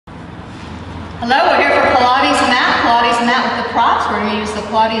Hello, we're here for Pilates mat with the props. We're going to use the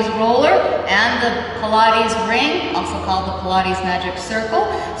Pilates roller and the Pilates ring, also called the Pilates magic circle.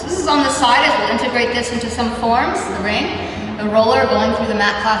 So this is on the side as we'll integrate this into some forms, the ring, the roller, going through the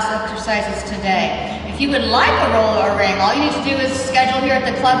mat class exercises today. If you would like a roller or ring, all you need to do is schedule here at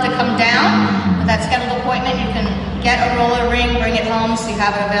the club to come down. With that scheduled appointment, you can get a roller ring, bring it home so you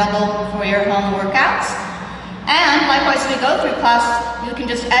have it available for your home workouts. And likewise, as we go through class, you can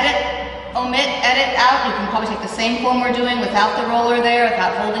just omit, edit out. You can probably take the same form we're doing without the roller there,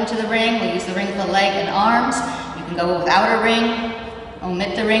 without holding to the ring. We'll use the ring for the leg and arms. You can go without a ring,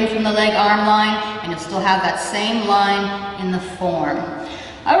 omit the ring from the leg-arm line, and you'll still have that same line in the form.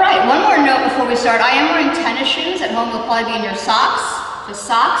 All right, one more note before we start. I am wearing tennis shoes. At home, you'll probably be in your socks, just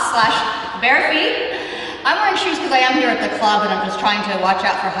socks / bare feet. I'm wearing shoes because I am here at the club, and I'm just trying to watch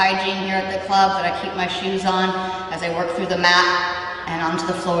out for hygiene here at the club, that I keep my shoes on as I work through the mat and onto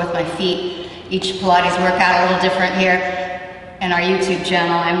the floor with my feet. Each Pilates workout a little different here. In our YouTube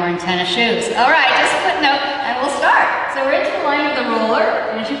channel, I'm wearing tennis shoes. All right, just a quick note, and we'll start. So we're into the line of the roller,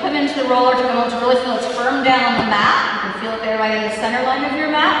 and as you come into the roller, to really feel it's firm down on the mat. You can feel it there right in the center line of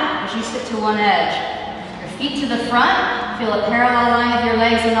your mat as you sit to one edge. Your feet to the front, feel a parallel line of your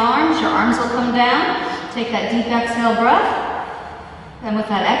legs and arms. Your arms will come down. Take that deep exhale breath. Then with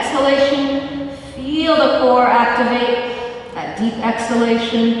that exhalation, feel the core activate. That deep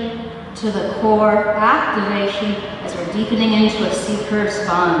exhalation to the core activation as we're deepening into a C-curve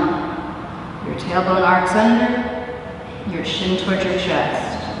spine. Your tailbone arcs under, your shin towards your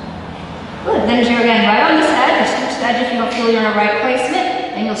chest. Good, then as you're again right on this edge, or switch the edge if you don't feel you're in a right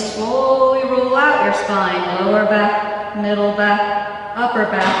placement, and you'll slowly roll out your spine, lower back, middle back, upper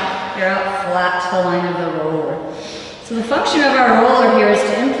back. You're out flat to the line of the roller. So the function of our roller here is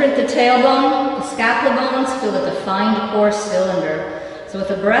to imprint the tailbone, the scapula bones, feel a defined core cylinder. So with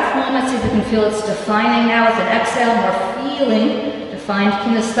a breath moment, see if you can feel it's defining now. With an exhale, more feeling, defined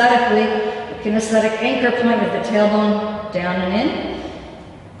kinesthetically. The kinesthetic anchor point with the tailbone down and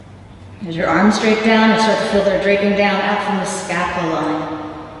in. As your arms drape down, you start to feel they're draping down out from the scapula line.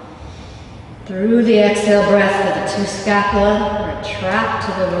 Through the exhale breath with the two scapula, retract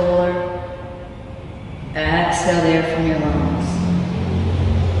to the roller. Exhale there from your lungs.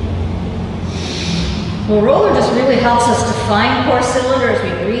 Well, roller just really helps us define core cylinder as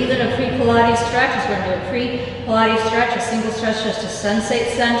we breathe in a pre-Pilates stretch. As we're going to do a pre-Pilates stretch, a single stretch just to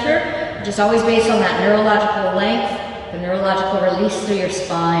sensate center, which is always based on that neurological length, the neurological release through your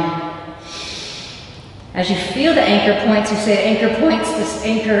spine. As you feel the anchor points, you say anchor points, this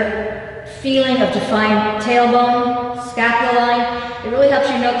anchor feeling of defined tailbone, scapula line. It really helps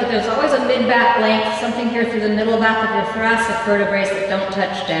you note that there's always a mid-back length, something here through the middle back of your thoracic vertebrae that don't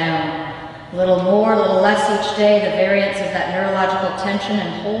touch down. A little more, a little less each day, the variance of that neurological tension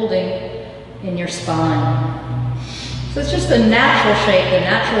and holding in your spine. So it's just the natural shape, the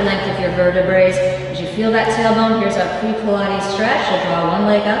natural length of your vertebrae. As you feel that tailbone, here's our pre-Pilates stretch. You'll draw one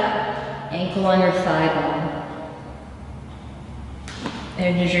leg up, ankle on your thigh bone.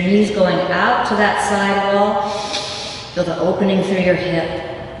 And as your knees going out to that side wall, feel the opening through your hip.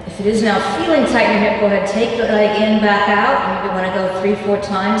 If it is now feeling tight in your hip, go ahead, take the leg in, back out. Maybe want to go 3-4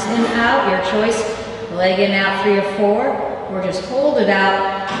 times in, out, your choice. Leg in, out, 3 or 4. Or just hold it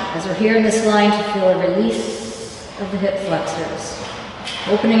out as we're here in this line to feel a release of the hip flexors.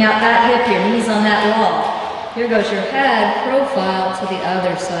 Opening out that hip, your knees on that wall. Here goes your head, profile to the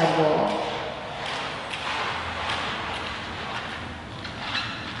other side wall.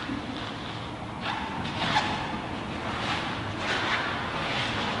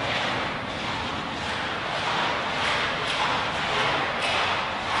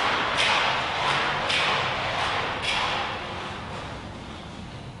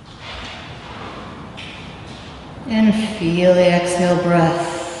 And feel the exhale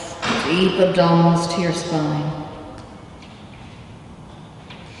breath, deep abdominals to your spine.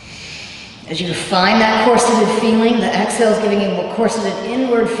 As you find that corseted feeling, the exhale is giving you a corseted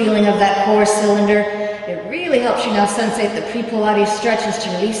inward feeling of that core cylinder. It really helps you now sensate the pre-Pilates stretches to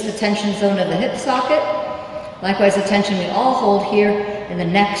release the tension zone of the hip socket. Likewise, the tension we all hold here in the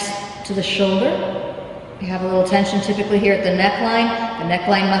neck to the shoulder. You have a little tension typically here at the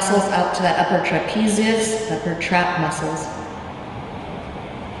neckline muscles out to that upper trapezius, upper trap muscles.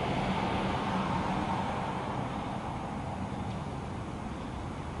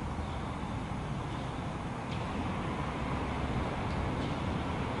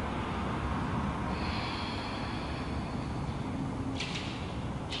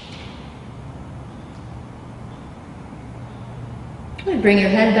 Good. Bring your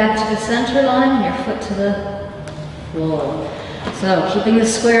head back to the center line, your foot to the floor. So keeping the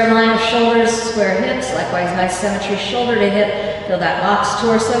square line of shoulders, square hips, likewise nice symmetry shoulder to hip. Feel that box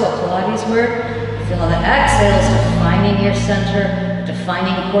torso, a Pilates word. Feel the exhales defining your center,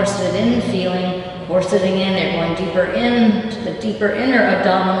 defining corseted in feeling, corseting in, they're going deeper in to the deeper inner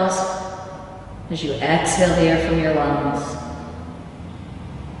abdominals as you exhale the air from your lungs.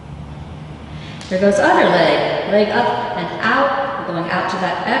 Here goes other leg, leg up and out. We're going out to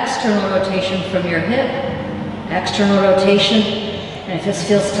that external rotation from your hip, external rotation. And if this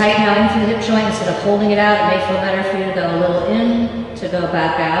feels tight now in through the hip joint, instead of holding it out, it may feel better for you to go a little in, to go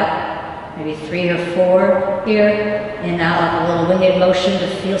back out. Maybe 3 or 4 here, in and out like a little winged motion to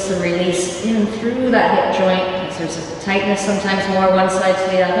feel some release in through that hip joint. Because there's a tightness, sometimes more one side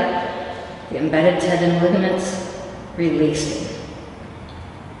to the other. The embedded tendon ligaments releasing.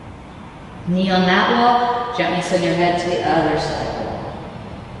 Knee on that wall, gently send your head to the other side.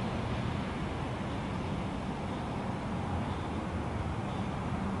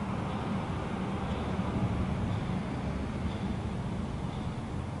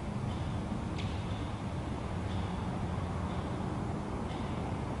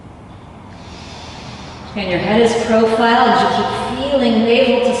 And your head is profiled as you keep feeling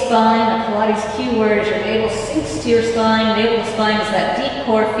navel to spine. The Pilates cue word is your navel sinks to your spine. Navel to spine is that deep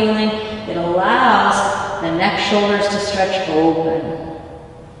core feeling. It allows the neck, shoulders to stretch open.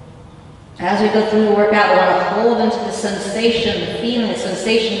 As we go through the workout, we want to hold into the sensation, the feeling, the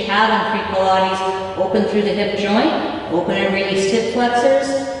sensation you have in pre-Pilates. Open through the hip joint, open and release hip flexors,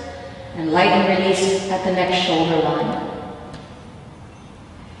 and light and release at the neck shoulder line.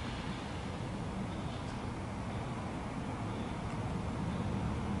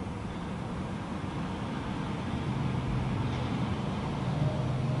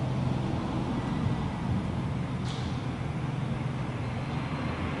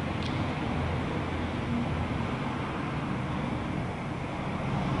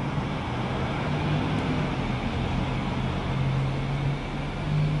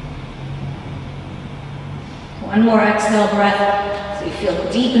 One more exhale breath, so you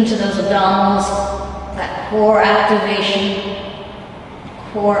feel deep into those abdominals, that core activation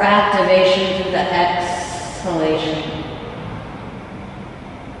through the exhalation.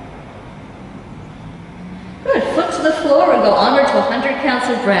 Good, foot to the floor, we'll go onward to 100 counts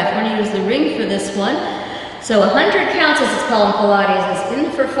of breath. We're going to use the ring for this one. So 100 counts, as it's called in Pilates, is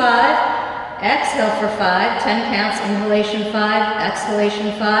in for 5, exhale for 5, 10 counts, inhalation 5,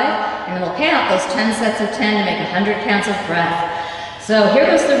 exhalation 5, and then we'll count those 10 sets of 10 to make 100 counts of breath. So here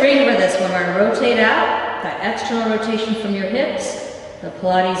goes the ring for this one. We're going to rotate out, that external rotation from your hips, the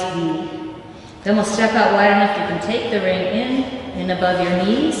Pilates V. Then we'll step out wide enough you can take the ring in above your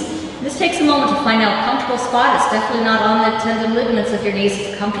knees. This takes a moment to find out a comfortable spot. It's definitely not on the tendon ligaments of your knees.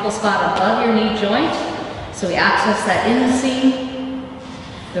 It's a comfortable spot above your knee joint. So we access that inseam.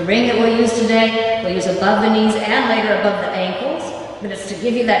 The ring that we'll use today, we'll use above the knees and later above the ankles. But it's to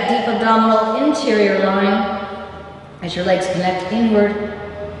give you that deep abdominal interior line as your legs connect inward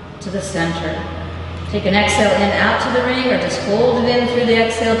to the center. Take an exhale in out to the ring, or just hold it in through the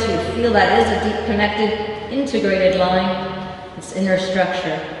exhale till you feel that is a deep connected, integrated line, this inner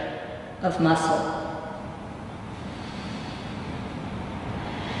structure of muscle.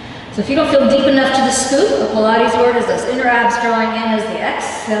 So if you don't feel deep enough to the scoop, a Pilates word is those inner abs drawing in as the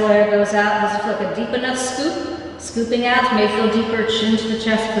exhale air goes out. Does it feel like a deep enough scoop? Scooping abs may feel deeper, chin to the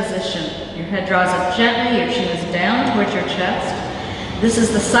chest position. Your head draws up gently, your chin is down towards your chest. This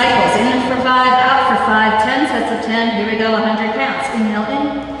is the cycles, in for 5, out for 5, 10 sets of 10. Here we go, 100 counts. Inhale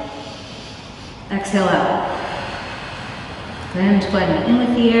in, exhale out. Then 20, in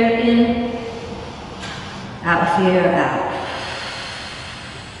with the air, in, out with the air, out.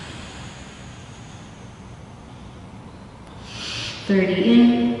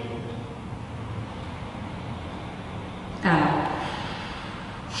 In, out.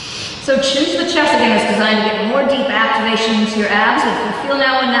 So chin to the chest again is designed to get more deep activation into your abs. If you feel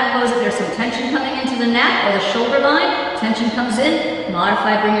now in that pose that there's some tension coming into the neck or the shoulder line, tension comes in,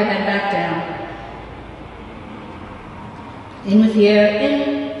 modify, bring your head back down. In with the air,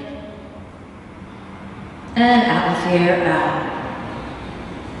 in, and out with the air, out.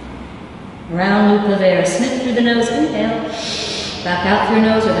 Round loop of air, sniff through the nose, inhale. Back out through your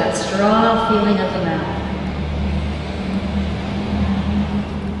nose with that straw feeling of the mouth.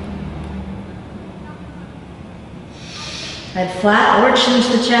 Head flat or chin to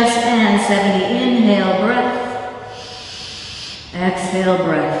the chest and 70. Inhale, breath. Exhale,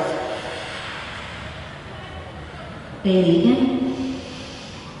 breath. 80 in.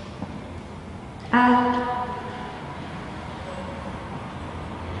 Out.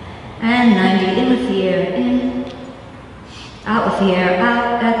 And 90 in with the air. In. Out the air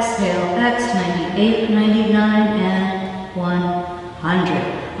out, exhale, X, 98, 99, and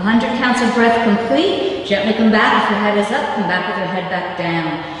 100. 100 counts of breath complete. Gently come back. If your head is up, come back with your head back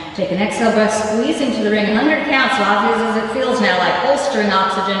down. Take an exhale breath, squeezing to the ring. 100 counts, so obvious as it feels now, like bolstering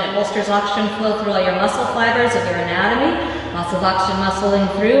oxygen. It bolsters oxygen flow through all your muscle fibers of your anatomy. Lots of oxygen muscling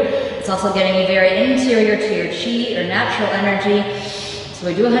through. It's also getting you very interior to your chi or natural energy. So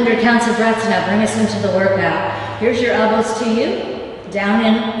we do 100 counts of breaths. Now bring us into the workout. Here's your elbows to you. Down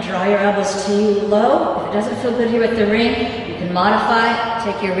in, draw your elbows to you low. If it doesn't feel good here with the ring, you can modify.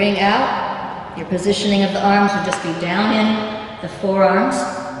 Take your ring out. Your positioning of the arms would just be down in the forearms.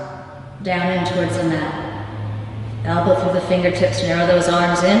 Down in towards the mat. Elbow through the fingertips, narrow those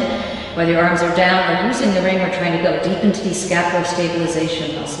arms in. Whether your arms are down or using the ring, we're trying to go deep into these scapular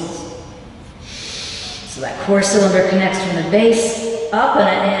stabilization muscles. So that core cylinder connects from the base, up and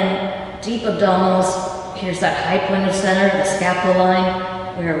in, deep abdominals. Here's that high point of center, the scapula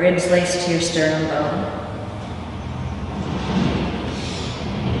line, where your ribs lace to your sternum bone.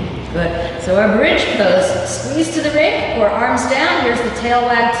 Good. So our bridge pose, squeeze to the ring or arms down. Here's the tail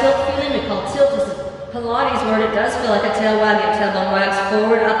wag tilt feeling. We call tilt as a Pilates word. It does feel like a tail wag. Your tailbone wags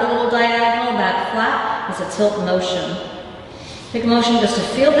forward, up a little diagonal, back flat. It's a tilt motion. Take a motion just to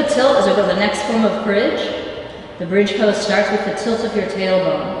feel the tilt as we go to the next form of bridge. The bridge pose starts with the tilt of your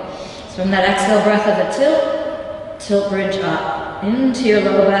tailbone. So from that exhale breath of the tilt, tilt bridge up into your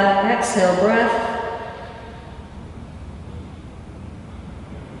low back. Exhale breath.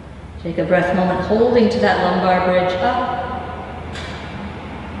 Take a breath moment, holding to that lumbar bridge up.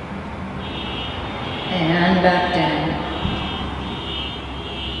 And back down.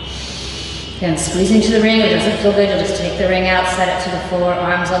 Again, squeezing to the ring. If it doesn't feel good, you'll just take the ring out, set it to the floor,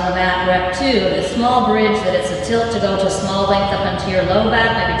 arms on the mat. Rep 2, the small bridge that it's a tilt to go to a small length up into your low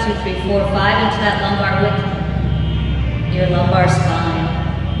back, maybe 2, 3, 4, 5 into that lumbar width, your lumbar spine.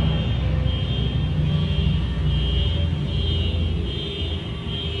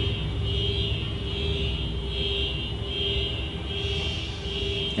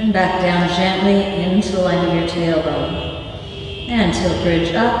 And back down gently into the line of your tailbone. And tilt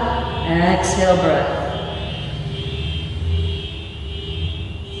bridge up. Exhale breath.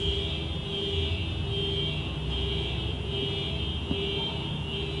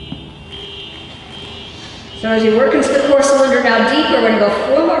 So as you work into the core cylinder now deeper, we're going to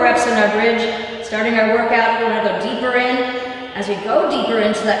go 4 more reps in our bridge. Starting our workout, we're going to go deeper in. As we go deeper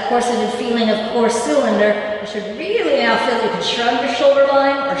into that corseted feeling of core cylinder, you should really now feel that you can shrug your shoulder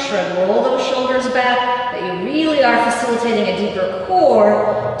line or roll those shoulders back, that you really are facilitating a deeper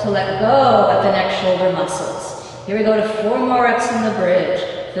core to let go of the neck shoulder muscles. Here we go to 4 more reps in the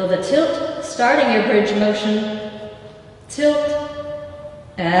bridge. Feel the tilt, starting your bridge motion. Tilt,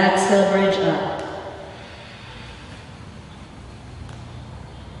 exhale, bridge up.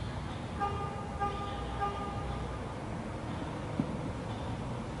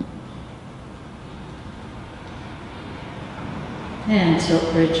 And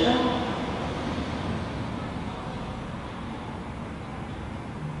tilt bridge up.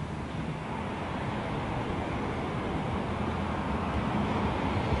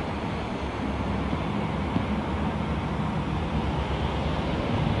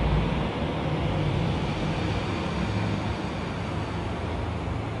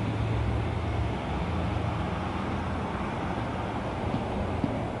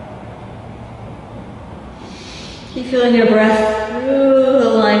 Keep feeling your breath through the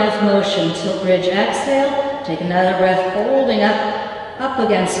line of motion. Tilt bridge, exhale. Take another breath, holding up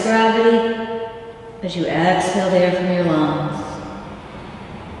against gravity as you exhale the air from your lungs.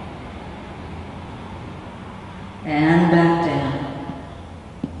 And back down.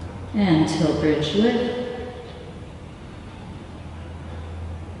 And tilt bridge, lift.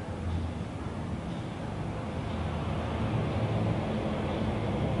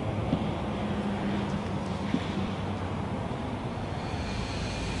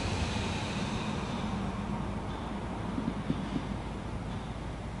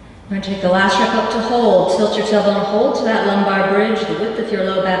 We're going to take the last rep up to hold. Tilt your tailbone, hold to that lumbar bridge, the width of your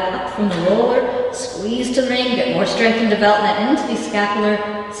low back up from the roller. Squeeze to the ring, get more strength and development into these scapular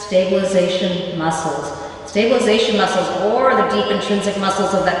stabilization muscles. Stabilization muscles, or the deep intrinsic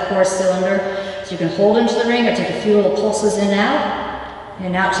muscles of that core cylinder. So you can hold into the ring or take a few little pulses in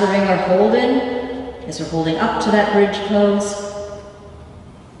and out to the ring or hold in as we're holding up to that bridge pose.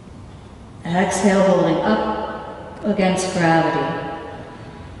 Exhale, holding up against gravity.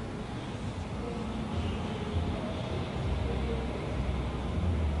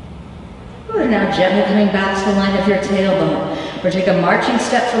 Good, now gently coming back to the line of your tailbone. We're going to take a marching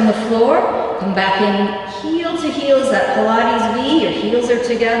step from the floor, Come back in, heel to heels, that Pilates V. Your heels are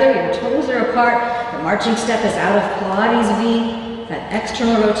together, your toes are apart. The marching step is out of Pilates V. That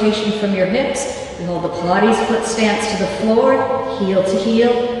external rotation from your hips. We hold the Pilates foot stance to the floor, heel to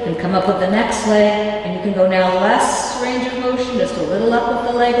heel, then come up with the next leg, and you can go now less range of motion, just a little up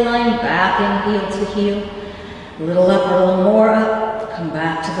with the leg line, back in, heel to heel. A little up, a little more up, come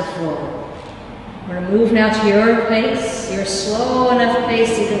back to the floor. We're going to move now to your pace, your slow enough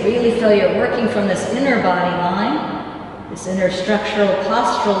pace so you can really feel you're working from this inner body line, this inner structural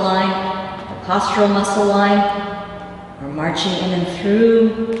postural line, the postural muscle line. We're marching in and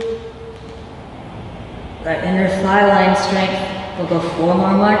through that inner thigh line strength. We'll go 4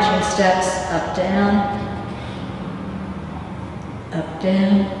 more marching steps, up, down, up,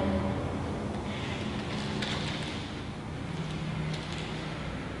 down.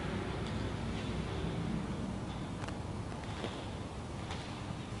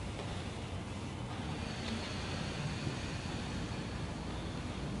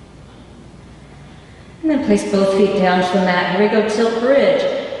 And then place both feet down to the mat. Here we go, tilt bridge.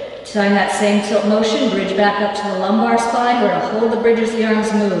 Tying that same tilt motion, bridge back up to the lumbar spine. We're going to hold the bridge as the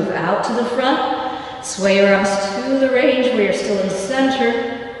arms move out to the front. Sway your arms to the range where you're still in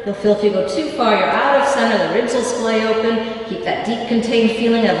center. You'll feel if you go too far, you're out of center, the ribs will splay open. Keep that deep contained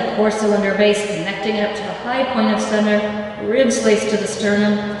feeling of the core cylinder base, connecting it up to the high point of center. Ribs laced to the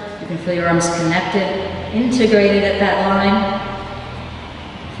sternum. You can feel your arms connected, integrated at that line.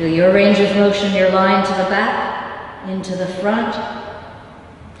 Feel your range of motion, your line to the back, into the front,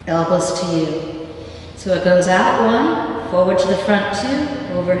 elbows to you. So it goes out 1, forward to the front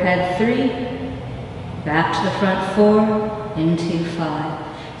 2, overhead 3, back to the front 4, into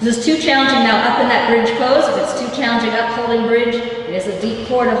 5. This is too challenging now up in that bridge pose. If it's too challenging up holding bridge, it is a deep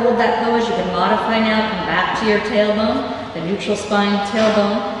core to hold that pose. You can modify now, come back to your tailbone, the neutral spine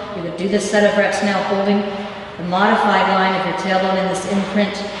tailbone. You could do this set of reps now holding the modified line of your tailbone in this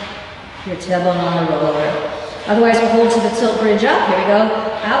imprint, your tailbone on the roller. Otherwise, we'll hold to the tilt bridge up. Here we go.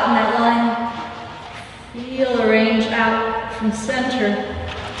 Out in that line. Feel the range out from center.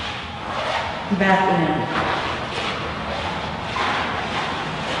 Back in.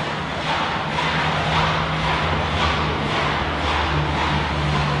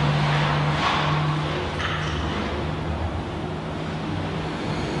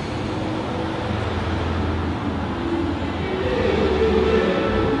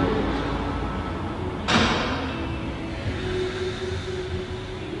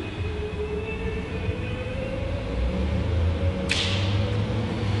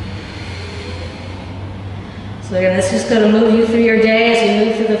 So again, this is going to move you through your day as you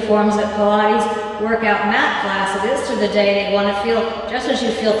move through the forms at Pilates workout mat class. It is through the day that you want to feel just as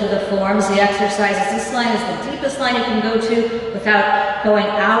you feel through the forms, the exercises. This line is the deepest line you can go to without going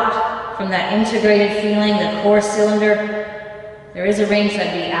out from that integrated feeling, the core cylinder. There is a range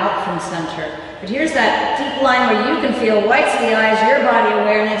that'd be out from center. But here's that deep line where you can feel whites of the eyes, your body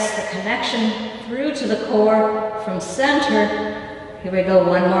awareness, the connection through to the core from center. Here we go,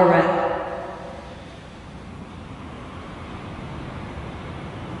 1 more rep.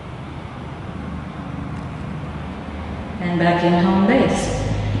 And back in home base.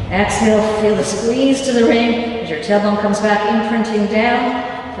 Exhale, feel the squeeze to the ring as your tailbone comes back, imprinting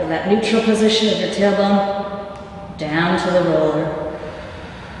down. Feel that neutral position of your tailbone down to the roller.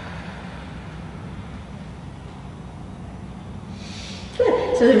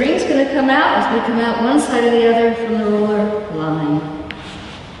 Good. So the ring's going to come out as we come out one side or the other from the roller line.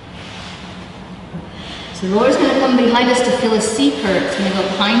 So the roller's going to come behind us to feel a C curve. It's going to go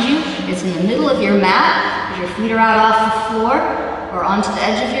behind you. It's in the middle of your mat. Your feet are out off the floor or onto the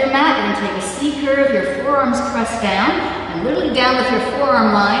edge of your mat. You're going to take a C curve, your forearms press down, and literally down with your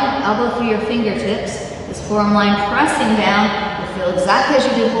forearm line, elbow through your fingertips. This forearm line pressing down. You'll feel exactly as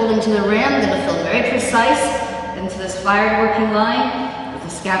you do holding to the rim. You're going to feel very precise into this fired working line with the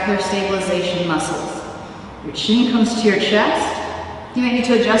scapular stabilization muscles. Your chin comes to your chest. You may need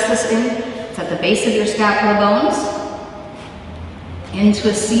to adjust this in. It's at the base of your scapular bones. Into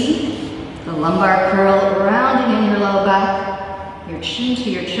a C. The lumbar curl rounding in your low back, your chin to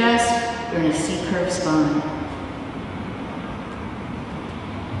your chest, you're in a C-curve spine.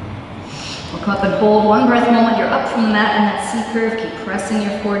 We'll come up and hold 1 breath moment, you're up from the mat in that C-curve, keep pressing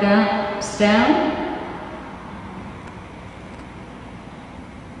your core down, down.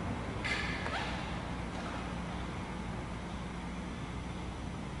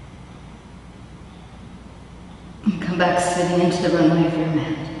 And come back sitting into the runway of your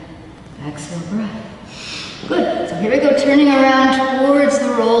mat. Exhale, breath. Good. So here we go, turning around towards the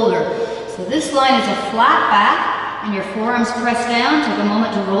roller. So this line is a flat back. and your forearms press down. Take a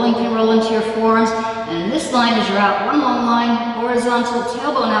moment to roll into your forearms. And in this line, as you're out, one long line, horizontal,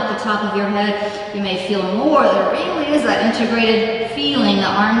 tailbone out the top of your head. You may feel more. There really is that integrated feeling, the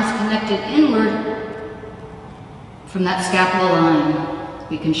arms connected inward from that scapula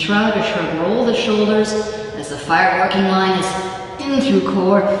line. You can shrug or shrug, roll the shoulders as the fireworking line is in through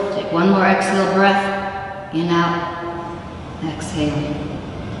core. Take one more exhale breath, in, out, exhale.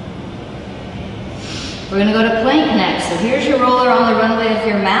 We're going to go to plank next. So here's your roller on the runway of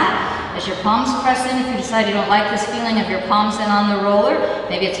your mat. As your palms press in, if you decide you don't like this feeling of your palms in on the roller,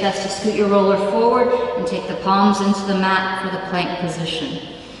 maybe it's best to scoot your roller forward and take the palms into the mat for the plank position.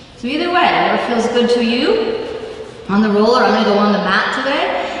 So either way, whatever feels good to you. On the roller, I'm going to go on the mat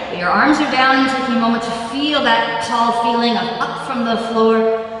today. Your arms are down and taking a moment to feel that tall feeling of up from the floor,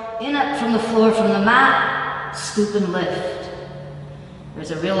 in up from the floor, from the mat, scoop and lift.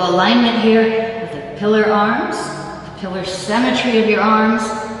 There's a real alignment here with the pillar arms, the pillar symmetry of your arms.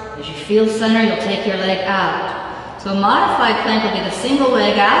 As you feel center, you'll take your leg out. So a modified plank will be the single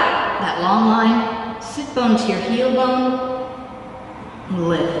leg out, that long line, sit bone to your heel bone, and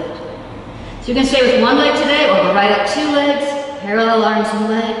lift. So you can stay with one leg today, or go right up two legs, parallel arms and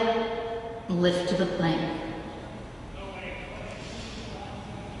leg, and lift to the plank.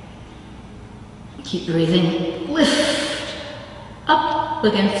 Keep breathing, lift, up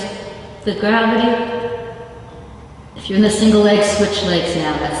against the gravity. If you're in the single leg, switch legs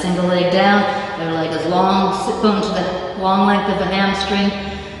now. That single leg down, other leg is long, sit bone to the long length of the hamstring,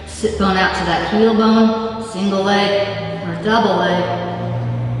 sit bone out to that heel bone, single leg or double leg,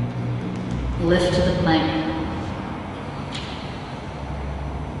 lift to the plank.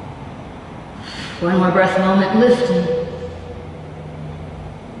 One more breath moment, lifting.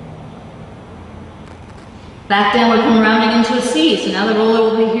 Back down, we're coming rounding into a C. So now the roller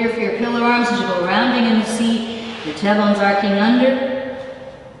will be here for your pillar arms as you go rounding in the C. Your tailbone's arcing under,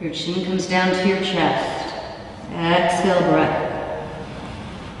 your chin comes down to your chest. Exhale, breath.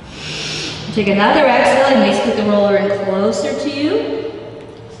 Take another exhale, you may scoot the roller in closer to you.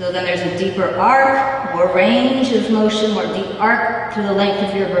 So then there's a deeper arc, more range of motion, more deep arc through the length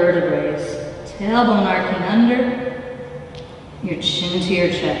of your vertebrae. Tailbone arcing under, your chin to your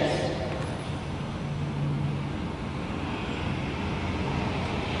chest.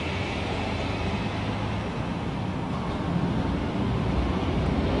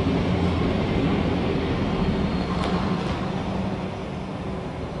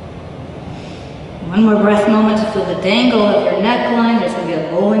 One more breath moment to feel the dangle of your neckline. There's going to be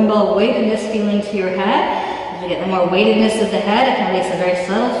a bowling ball weightedness feeling to your head. As we get the more weightedness of the head, it can release a very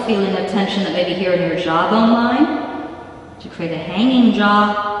subtle feeling of tension that may be here in your jawbone line. To create a hanging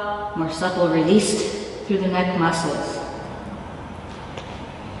jaw, more supple released through the neck muscles.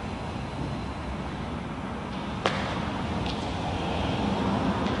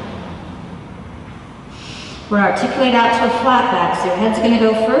 We're going to articulate out to a flat back. So your head's going to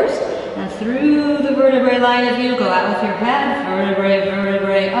go first. And through the vertebrae line of view, go out with your head, vertebrae,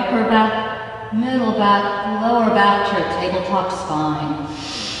 vertebrae, upper back, middle back, lower back to a tabletop spine.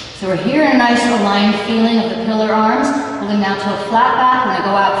 So we're here in a nice aligned feeling of the pillar arms, holding now to a flat back. We're going to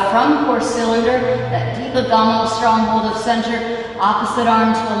go out from core cylinder, that deep abdominal stronghold of center, opposite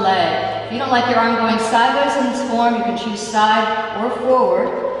arm to a leg. If you don't like your arm going sideways in this form, you can choose side or forward.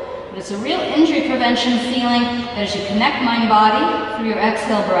 But it's a real injury prevention feeling that as you connect mind-body through your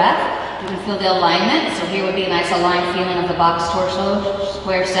exhale breath, you can feel the alignment. So here would be a nice aligned feeling of the box torso,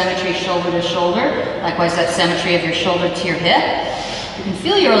 square symmetry, shoulder to shoulder. Likewise, that symmetry of your shoulder to your hip. You can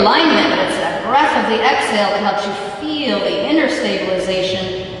feel your alignment, but it's that breath of the exhale that helps you feel the inner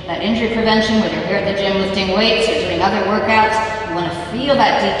stabilization, that injury prevention, whether you're here at the gym lifting weights or doing other workouts. You want to feel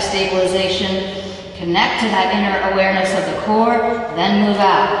that deep stabilization, connect to that inner awareness of the core, then move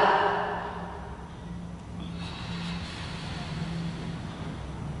out.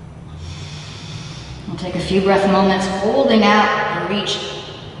 We'll take a few breath moments holding out and reach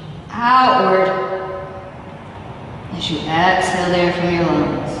outward as you exhale there from your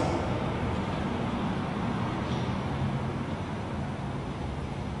lungs.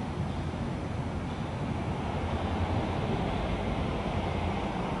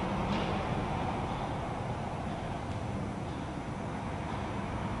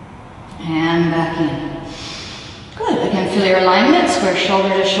 And back in. Good. Again, feel your alignment. Square shoulder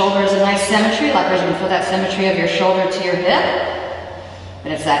to shoulder is a nice symmetry. Likewise, you can feel that symmetry of your shoulder to your hip.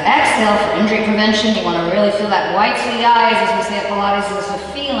 But it's that exhale for injury prevention. You want to really feel that whites of the eyes, as we say at Pilates, is a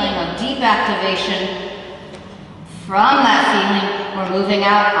feeling of deep activation. From that feeling, we're moving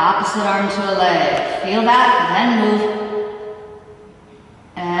out, opposite arm to a leg. Feel that, then move.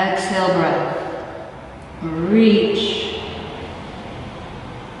 Exhale, breath. reach.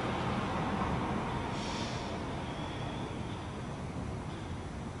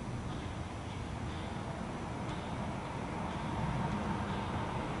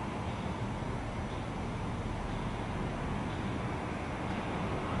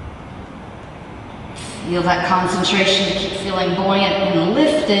 Feel that concentration to keep feeling buoyant and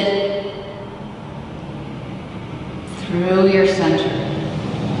lifted through your center.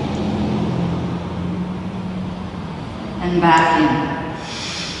 And back in.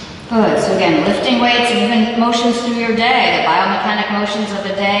 Good. So again, lifting weights and even motions through your day, the biomechanic motions of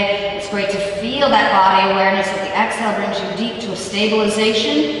the day. It's great to feel that body awareness that the exhale brings you deep to a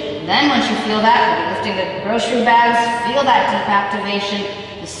stabilization. Then once you feel that, you'll be lifting the grocery bags, feel that deep activation,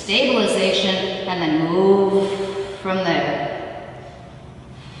 the stabilization, and then move from there.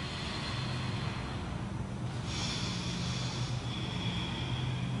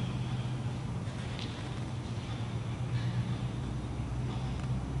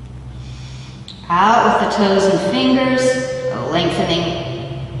 Out with the toes and fingers, go lengthening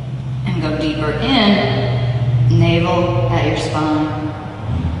and go deeper in, navel at your spine.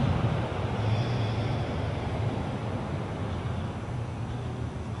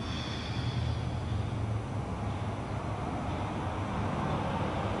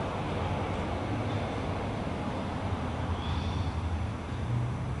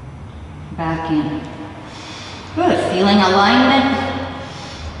 Back in. Good. Feeling alignment.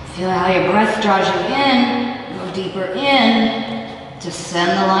 Feel how your breath draws you in. Go deeper in to send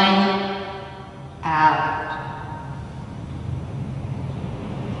the alignment out.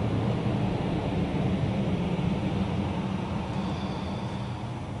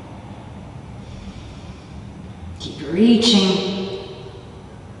 Keep reaching.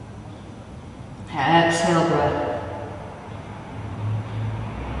 Exhale breath.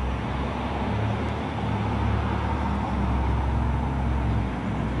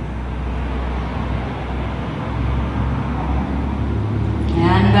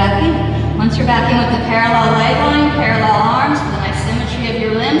 Back in. Once you're back in with the parallel leg line, parallel arms, for the nice symmetry of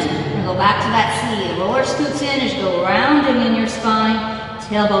your limbs, we're going to go back to that C. The roller scoots in as you go rounding in your spine,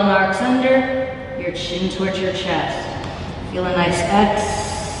 tailbone arcs under, your chin towards your chest. Feel a nice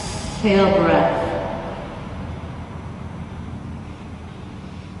exhale breath.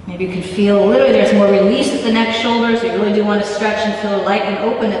 Maybe you can feel literally there's more release at the neck shoulders. We really do want to stretch and feel light and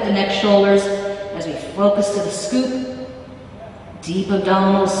open at the neck shoulders as we focus to the scoop. Deep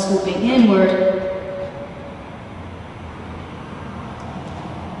abdominals scooping inward.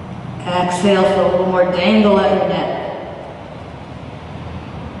 Exhale for a little more dangle at your neck.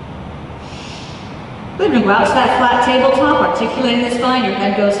 Good, and go out to that flat tabletop, articulating the spine. Your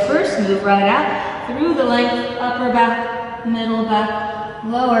head goes first, move right out through the length, upper back, middle back,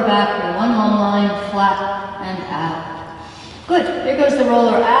 lower back, your one long line, flat and out. Good, here goes the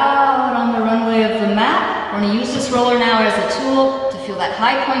roller out on the runway of the mat. We're going to use this roller now as a tool to feel that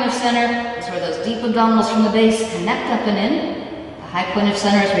high point of center. Is where those deep abdominals from the base connect up and in. The high point of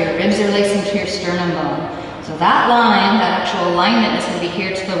center is where your ribs are lacing to your sternum bone. So that line, that actual alignment is going to be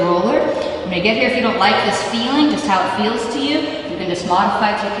here to the roller. When you get here, if you don't like this feeling, just how it feels to you, you can just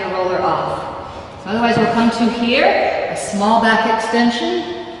modify, take your roller off. So otherwise we'll come to here, a small back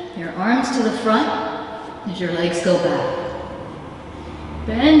extension, your arms to the front as your legs go back.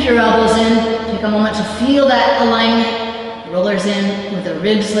 Bend your elbows in, take a moment to feel that alignment. Rollers in with the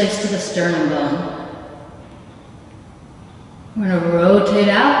ribs laced to the sternum bone. We're going to rotate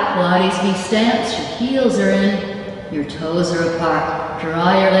out, Pilates V stance. Your heels are in, your toes are apart.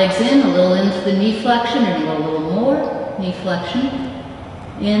 Draw your legs in, a little into the knee flexion, and go a little more. Knee flexion,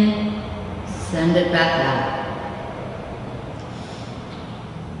 in, send it back out.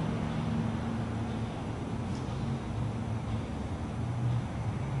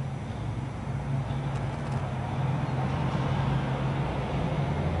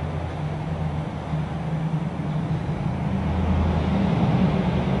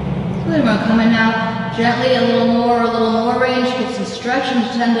 Good, we're coming now gently a little more range, get some stretch in the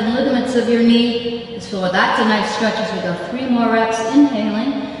tendon ligaments of your knee. Just feel like that's a nice stretch as we go 3 more reps,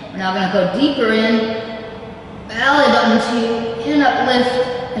 inhaling. We're now going to go deeper in, belly button to chin up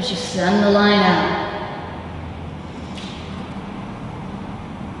lift as you send the line out.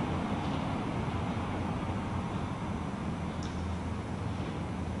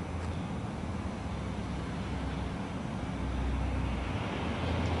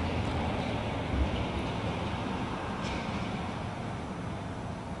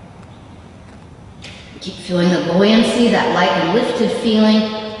 Keep feeling the buoyancy, that light and lifted feeling.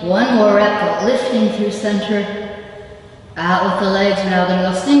 1 more rep, go lifting through center. Out with the legs. We're now going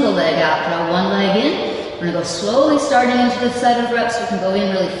to go single leg out. Draw 1 leg in, We're gonna go slowly starting into the set of reps. You can go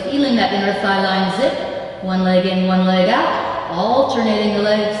in really feeling that inner thigh line zip. One leg in, one leg out. Alternating the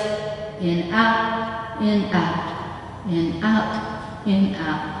legs. In, out, in, out. In, out, in,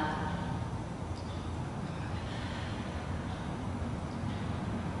 out.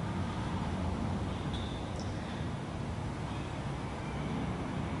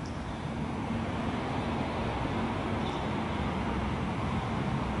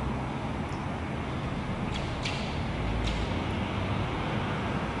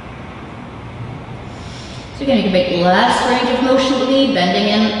 So again, you can make less range of motion with the knee, bending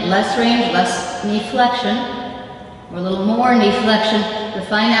in, less range, less knee flexion, or a little more knee flexion. But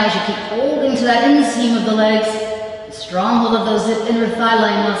find now as you keep holding to that inseam of the legs, the strong hold of those zip inner thigh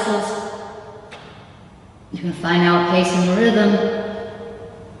line muscles. You can find now a pace and rhythm.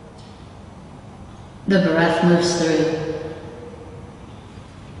 The breath moves through.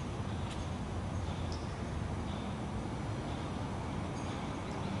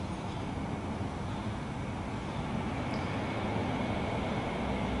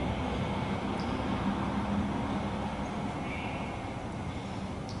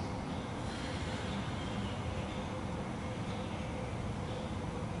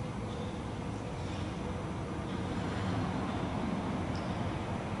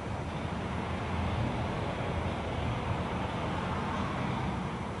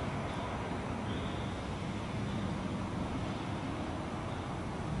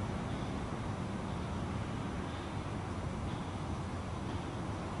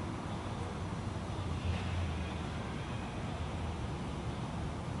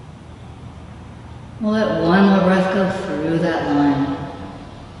 We'll let one more breath go through that line.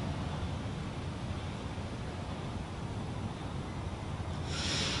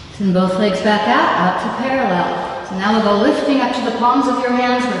 Send both legs back out to parallel. So now we'll go lifting up to the palms of your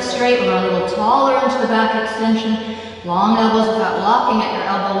hands. We're straight, we're a little taller into the back extension. Long elbows without locking at your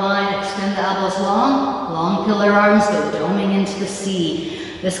elbow line. Extend the elbows long. Long pillar arms, they're doming into the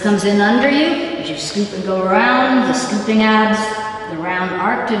C. This comes in under you as you scoop and go around the scooping abs. The round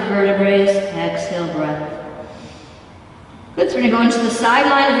arched vertebrae. Exhale, breath. Good, so we're going to go into the side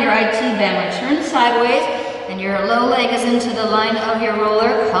line of your IT band. We're going to turn sideways, and your low leg is into the line of your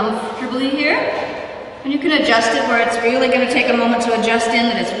roller comfortably here. And you can adjust it where it's really going to take a moment to adjust in,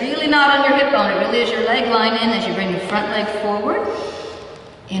 that it's really not on your hip bone. It really is your leg line in as you bring the front leg forward.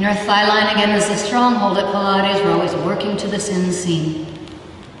 Inner thigh line again is the strong hold at Pilates. We're always working to this inseam.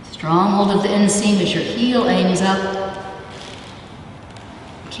 Strong hold of the inseam as your heel aims up.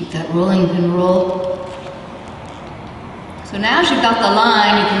 Keep that rolling pin roll. So now as you've got the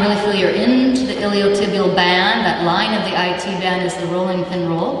line, you can really feel you're into the iliotibial band. That line of the IT band is the rolling pin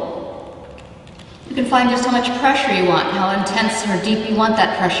roll. You can find just how much pressure you want, how intense or deep you want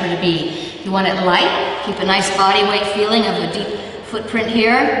that pressure to be. If you want it light, keep a nice body weight feeling of a deep footprint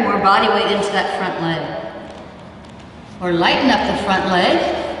here, more body weight into that front leg. Or lighten up the front leg,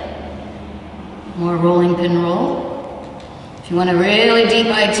 more rolling pin roll. If you want a really deep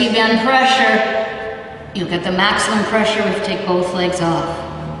IT band pressure, you'll get the maximum pressure if you take both legs off.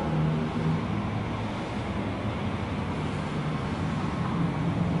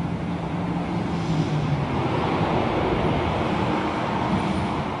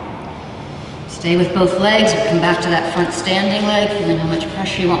 Stay with both legs, or come back to that front standing leg, feeling how much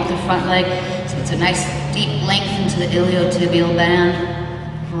pressure you want with the front leg. So it's a nice deep length into the iliotibial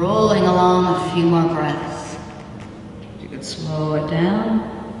band. Rolling along a few more breaths. You could slow it down.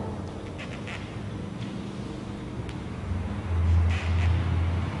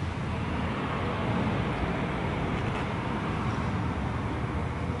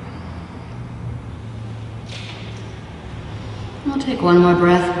 We'll take one more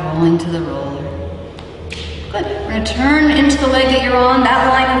breath, rolling to the roller. Good. We're going to turn into the leg that you're on.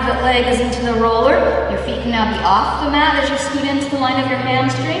 That line of the leg is into the roller. Your feet can now be off the mat as you scoot into the line of your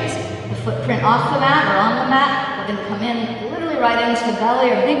hamstrings. The footprint off the mat or on the mat. We're going to come in literally right into the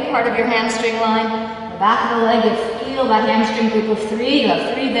belly, or a big part of your hamstring line. The back of the leg, you feel that hamstring group of three. You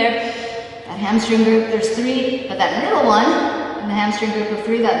have three there. That hamstring group, there's three. But that middle one, in the hamstring group of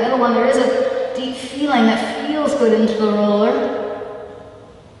three, that middle one, there is a deep feeling that feels good into the roller.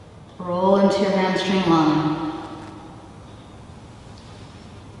 Roll into your hamstring line.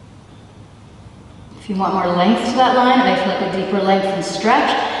 If you want more length to that line, it may feel like a deeper length and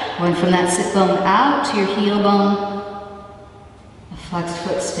stretch. Going from that sit bone out to your heel bone. A flexed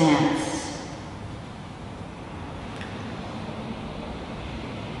foot stance.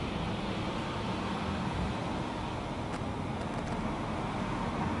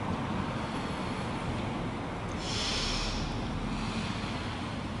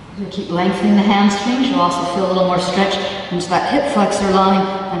 You keep lengthening the hamstrings. You'll also feel a little more stretch into that hip flexor line,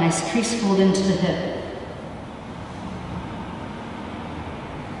 a nice crease fold into the hip.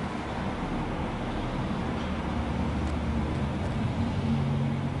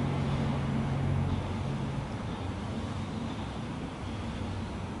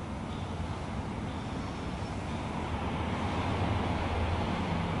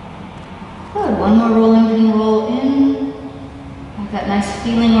 Good. One more rolling pin roll in. Have that nice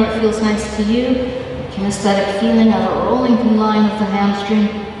feeling where it feels nice to you. Kinesthetic feeling of a rolling pin line of the hamstring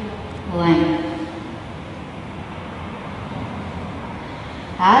length.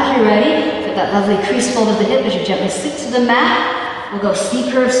 As you're ready, get that lovely crease fold of the hip as you gently sit to the mat. We'll go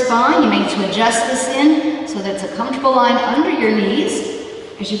C-curve spine. You may need to adjust this in so that it's a comfortable line under your knees.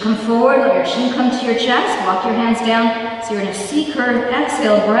 As you come forward, let your chin come to your chest. Walk your hands down so you're in a C-curve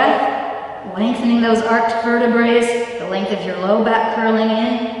exhale breath. Lengthening those arched vertebrae, the length of your low back curling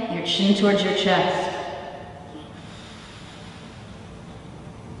in, your chin towards your chest.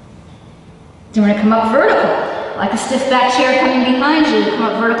 You want to come up vertical, like a stiff back chair coming behind you. Come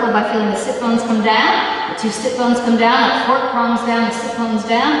up vertical by feeling the sit bones come down. The two sit bones come down, like fork prongs down, the sit bones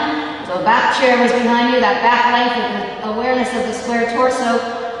down. So a back chair is behind you, that back length with the awareness of the square torso.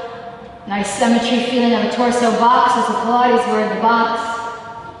 Nice symmetry feeling of a torso box as the Pilates word, the box.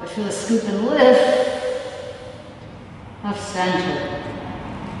 But feel the scoop and lift of center.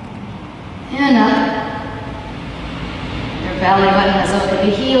 And up. Your belly button as though it could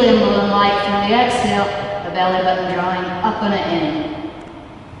be helium balloon-like from the exhale. The belly button drawing up and in.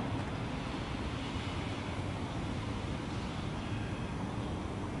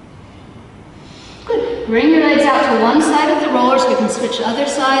 Good. Bring your legs out to one side of the roller so we can switch the other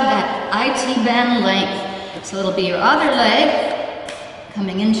side, that IT band length. So it'll be your other leg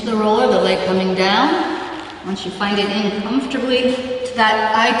coming into the roller, the leg coming down. Once you find it in comfortably to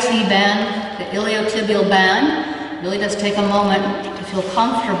that IT band, the iliotibial band, it really does take a moment to feel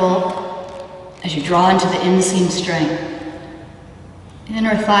comfortable as you draw into the inseam strength.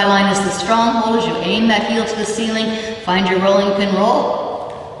 Inner thigh line is the stronghold as you aim that heel to the ceiling, find your rolling pin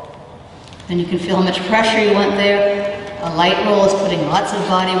roll. Then you can feel how much pressure you want there. A light roll is putting lots of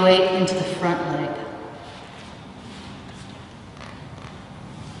body weight into the front leg.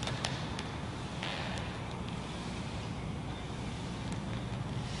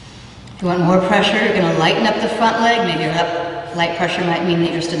 If you want more pressure, you're going to lighten up the front leg. Maybe your light pressure might mean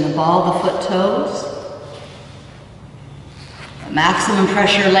that you're just in the ball of the foot toes. The maximum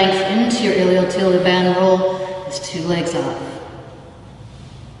pressure length into your iliotibial band roll is two legs up.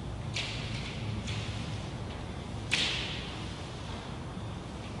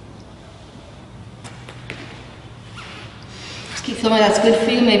 Just keep feeling that's good for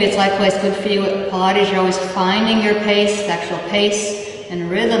you. Maybe it's likewise good for you at Pilates. You're always finding your pace, the actual pace and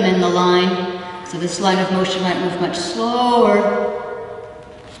rhythm in the line. So this line of motion might move much slower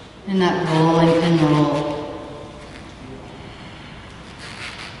in that rolling pin roll.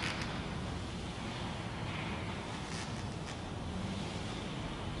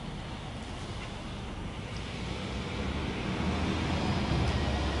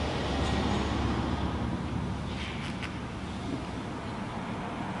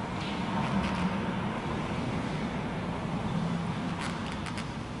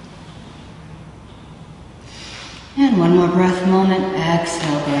 And one more breath moment,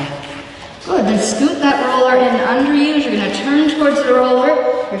 exhale breath. Good, then scoot that roller in under you as you're going to turn towards the roller.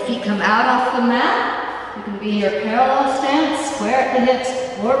 Your feet come out off the mat. You can be in your parallel stance, square at the hips,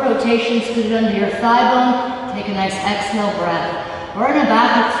 or rotation scooted under your thigh bone. Take a nice exhale breath. Or in a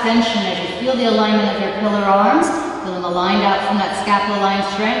back extension as you feel the alignment of your pillar arms. Feel them aligned out from that scapula line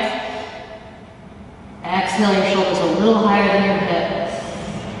strength. Exhale your shoulders a little higher than your hips.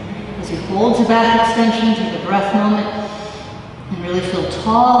 As you hold to back extension, take a breath moment and really feel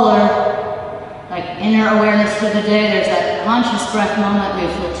taller, like inner awareness for the day. There's that conscious breath moment where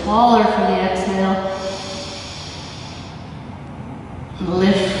you feel taller for the exhale. And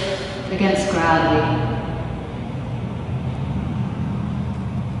lift against gravity.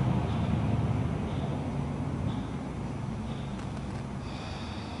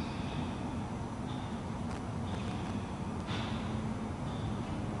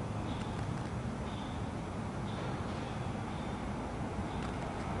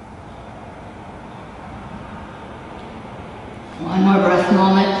 One more breath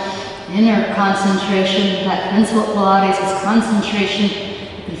moment, inner concentration. That principle of Pilates is concentration.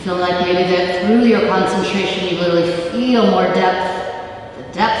 You can feel like maybe that through your concentration you literally feel more depth, the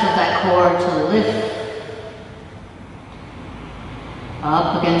depth of that core to lift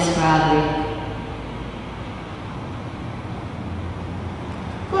up against gravity.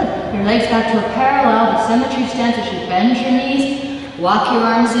 Good. your legs back to a parallel, the symmetry stance as you bend your knees, walk your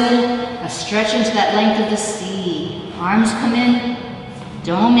arms in, a stretch into that length of the C. Arms come in,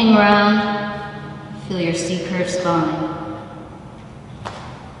 doming round, feel your C-curve spine.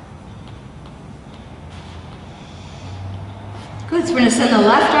 Good, so we're going to send the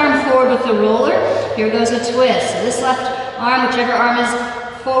left arm forward with the roller. Here goes a twist. So this left arm, whichever arm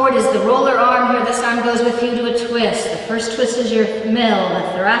is forward, is the roller arm. Here, this arm goes with you to a twist. The first twist is your middle, the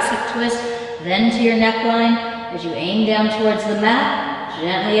thoracic twist, then to your neckline. As you aim down towards the mat,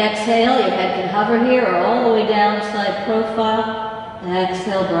 gently exhale. Your head can hover here or all the way down, side profile.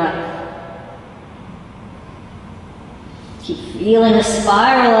 Exhale, breath. Keep feeling the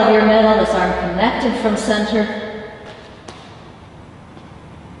spiral of your middle, this arm connected from center.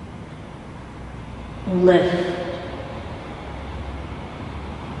 Lift.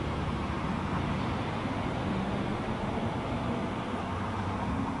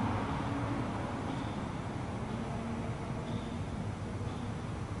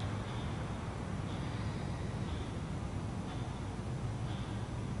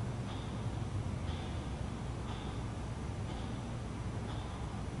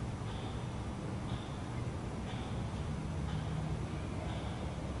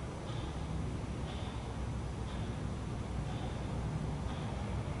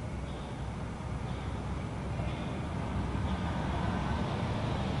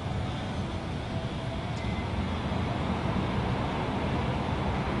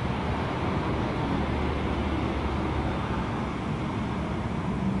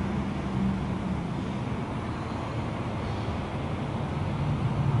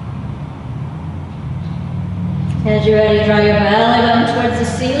 As you're ready, draw your belly button towards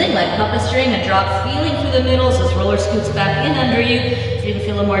the ceiling like puppet string and drop feeling through the middle as this roller scoots back in under you so you can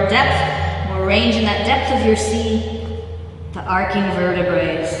feel a more depth, more range in that depth of your C, the arcing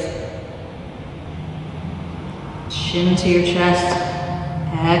vertebrae. Chin to your chest,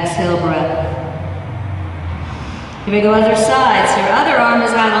 exhale, breath. Here we go, other side. So your other arm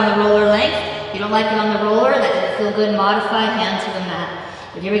is out on the roller length. If you don't like it on the roller, that didn't feel good, modify, hand to the mat.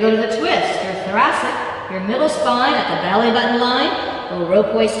 But here we go to the twist. Your thoracic. Your middle spine at the belly button line, little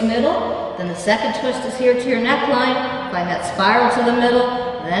rope waist middle. Then the second twist is here to your neckline. Find that spiral to the middle,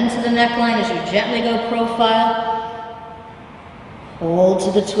 then to the neckline as you gently go profile. Hold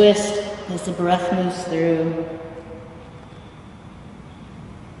to the twist as the breath moves through.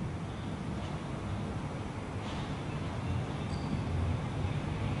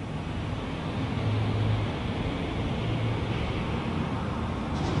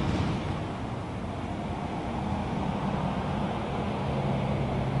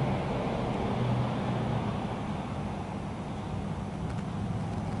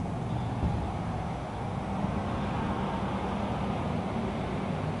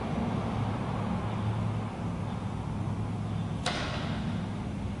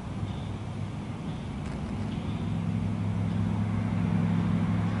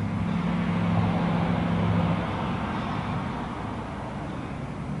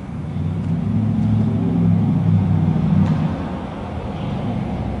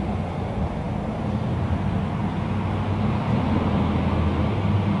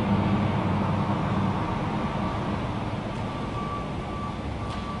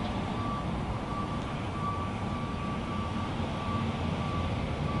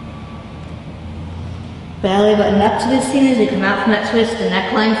 Belly button up to the ceiling as you come out from that twist, the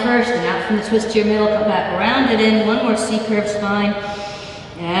neckline first, and out from the twist to your middle, come back, round it in, one more C-curve spine.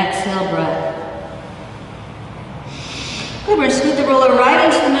 Exhale, breath. Good, we're going to scoot the roller right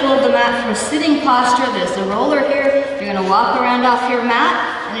into the middle of the mat for a sitting posture. There's the roller here. You're going to walk around off your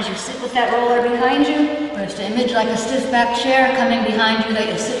mat, and as you sit with that roller behind you, we're just to image like a stiff back chair coming behind you that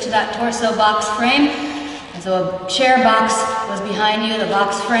you'll sit to that torso box frame. And so a chair box goes behind you, the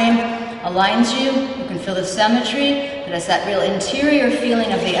box frame aligns you. You can feel the symmetry, but it's that real interior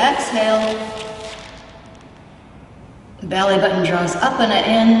feeling of the exhale. Belly button draws up and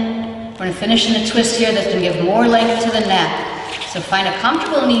in. We're going to finish in a twist here that's going to give more length to the neck. So find a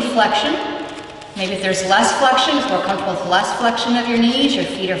comfortable knee flexion. Maybe if there's less flexion, it's more comfortable with less flexion of your knees. Your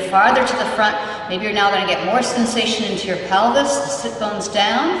feet are farther to the front. Maybe you're now going to get more sensation into your pelvis, the sit bones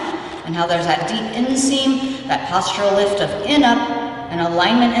down, and how there's that deep inseam, that postural lift of in up, and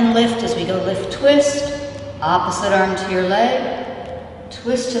alignment and lift as we go lift, twist, opposite arm to your leg,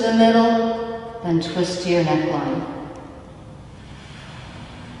 twist to the middle, then twist to your neckline.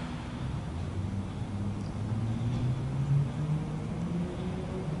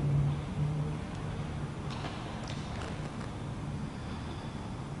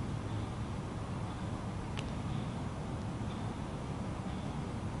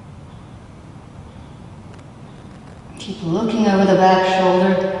 Keep looking over the back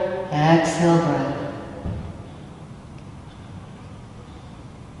shoulder. Exhale, breath.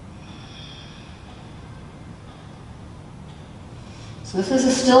 So this is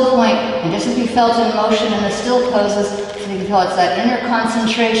a still point, and just as we felt in motion in the still poses, so you can feel it's that inner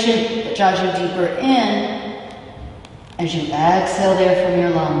concentration that draws you deeper in as you exhale there from your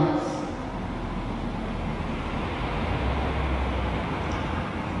lungs.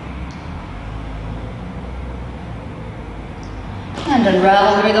 And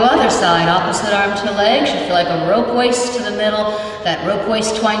unravel through the other side, opposite arm to leg. Should feel like a rope waist to the middle, that rope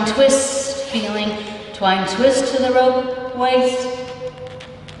waist twine twist feeling. Twine twist to the rope waist.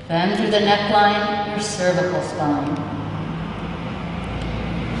 Bend through the neckline, your cervical spine.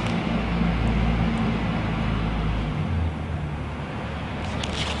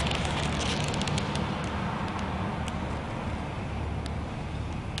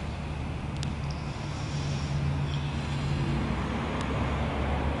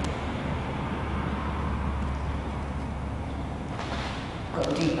 Go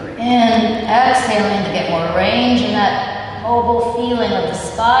deeper in, exhaling to get more range in that mobile feeling of the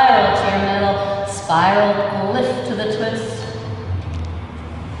spiral to your middle, spiral lift to the twist.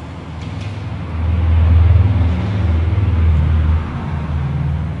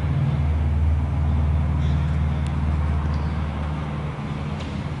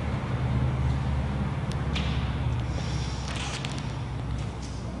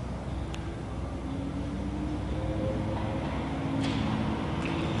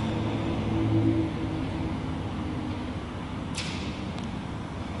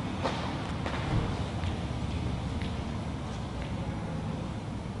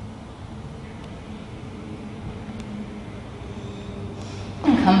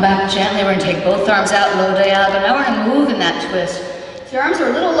 Come back gently. We're going to take both arms out, low diagonal. Now we're going to move in that twist. So your arms are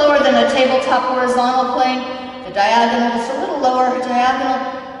a little lower than the tabletop horizontal plane. The diagonal is a little lower.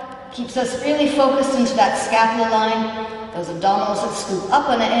 Diagonal keeps us really focused into that scapula line. Those abdominals that scoop up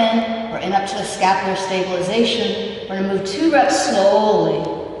and in, or in up to the scapular stabilization. We're going to move 2 reps slowly.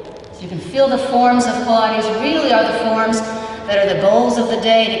 So you can feel the forms of Pilates really are the forms that are the goals of the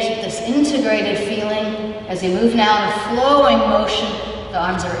day to keep this integrated feeling as you move now in a flowing motion. The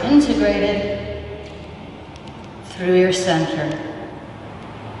arms are integrated through your center.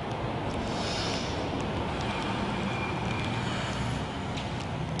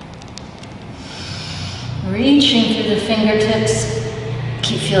 Reaching through the fingertips.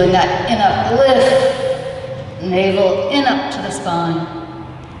 Keep feeling that in-up lift. Navel in-up to the spine.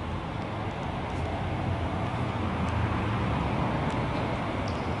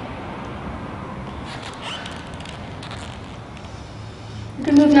 You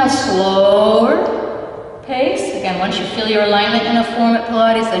can move now slower pace. Again, once you feel your alignment in a form at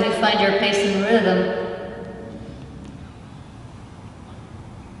Pilates, then you find your pace and rhythm.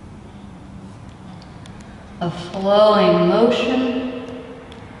 A flowing motion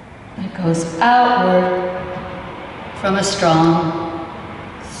that goes outward from a strong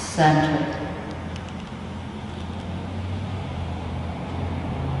center.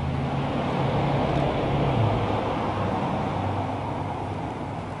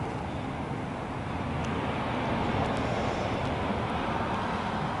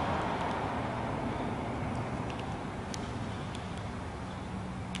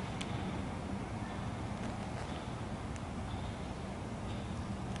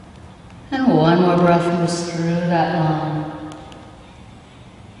 And one more breath moves through that line.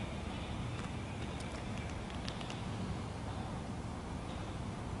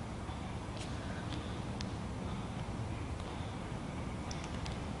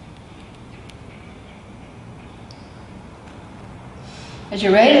 As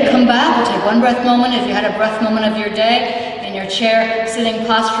you're ready to come back, we'll take one breath moment. If you had a breath moment of your day in your chair, sitting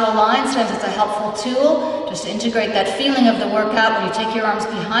postural line, sometimes it's a helpful tool just to integrate that feeling of the workout. When you take your arms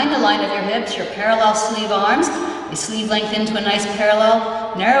behind the line of your hips, your parallel sleeve arms, the sleeve length into a nice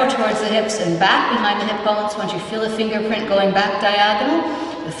parallel, narrow towards the hips and back behind the hip bones. Once you feel the fingerprint going back diagonal,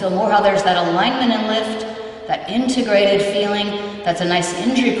 you'll feel more how there's that alignment and lift, that integrated feeling. That's a nice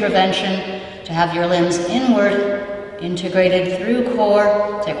injury prevention to have your limbs inward, integrated through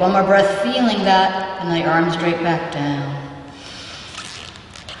core. Take one more breath feeling that, and let your arms drape back down.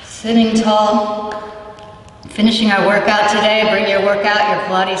 Sitting tall. Finishing our workout today. Bring your workout, your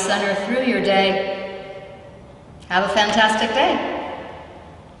Pilates center through your day. Have a fantastic day.